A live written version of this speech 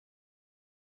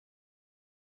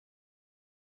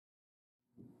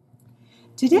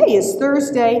Today is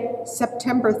Thursday,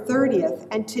 September 30th,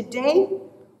 and today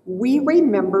we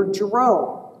remember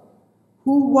Jerome,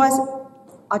 who was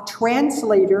a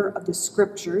translator of the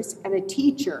scriptures and a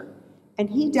teacher,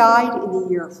 and he died in the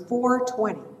year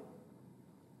 420.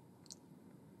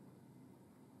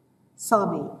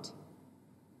 Psalm 8.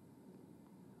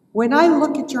 When I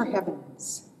look at your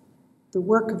heavens, the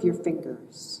work of your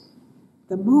fingers,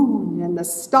 the moon and the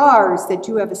stars that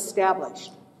you have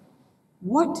established,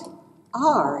 what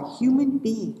are human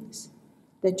beings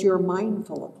that you're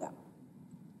mindful of them?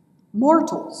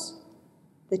 Mortals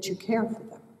that you care for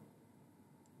them.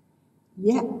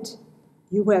 Yet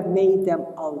you have made them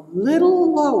a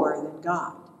little lower than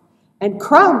God and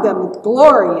crowned them with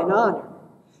glory and honor.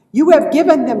 You have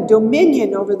given them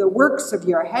dominion over the works of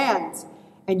your hands,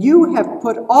 and you have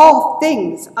put all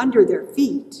things under their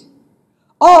feet,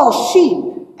 all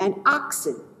sheep and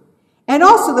oxen, and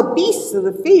also the beasts of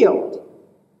the field,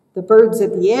 the birds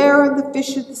of the air and the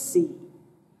fish of the sea,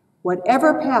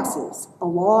 whatever passes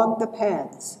along the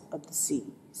paths of the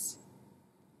seas.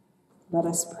 Let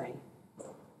us pray.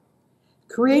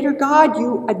 Creator God,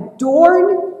 you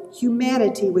adorn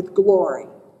humanity with glory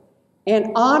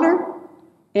and honor,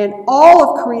 and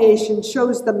all of creation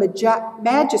shows the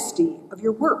majesty of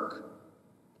your work.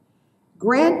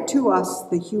 Grant to us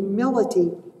the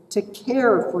humility to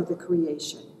care for the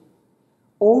creation,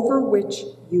 over which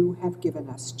you have given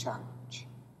us charge.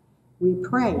 We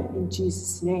pray in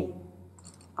Jesus' name.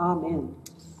 Amen.